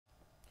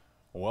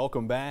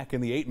Welcome back. In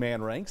the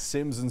 8-man ranks,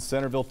 Sims and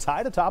Centerville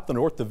tied atop the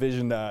North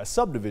Division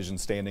subdivision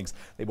standings.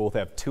 They both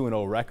have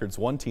 2-0 records.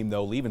 One team,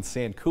 though, leaving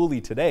San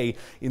Cooley today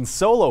in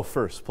solo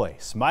first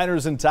place.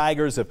 Miners and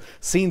Tigers have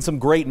seen some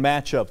great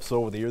matchups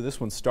over the year.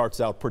 This one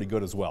starts out pretty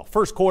good as well.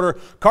 First quarter,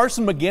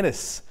 Carson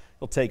McGinnis.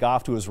 He'll take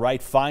off to his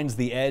right, finds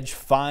the edge,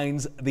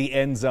 finds the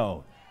end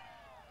zone.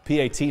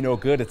 PAT no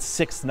good. It's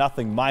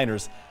 6-0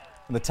 Miners.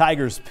 And the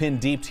Tigers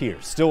pinned deep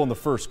here, still in the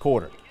first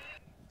quarter.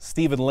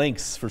 Stephen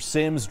Links for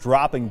Sims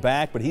dropping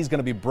back, but he's going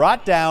to be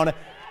brought down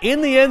in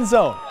the end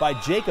zone by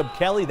Jacob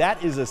Kelly.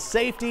 That is a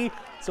safety,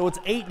 so it's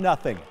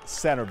 8-0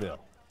 Centerville.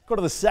 Go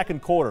to the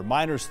second quarter.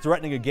 Miners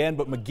threatening again,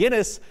 but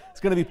McGinnis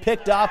is going to be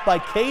picked off by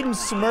Caden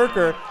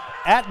Smirker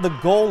at the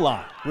goal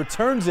line.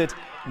 Returns it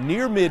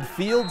near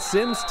midfield.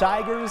 Sims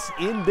Tigers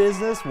in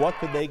business. What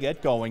could they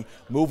get going?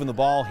 Moving the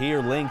ball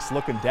here. Links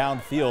looking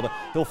downfield.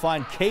 He'll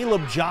find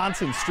Caleb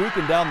Johnson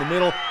streaking down the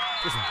middle.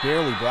 Just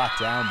barely brought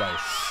down by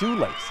his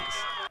shoelaces.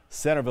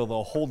 Centerville,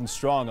 though, holding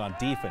strong on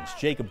defense.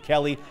 Jacob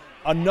Kelly,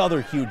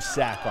 another huge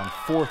sack on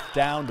 4th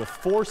down to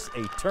force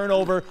a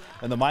turnover,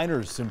 and the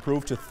Miners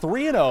improve to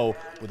 3-0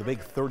 with a big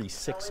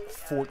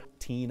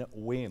 36-14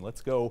 win. Let's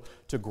go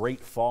to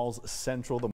Great Falls Central.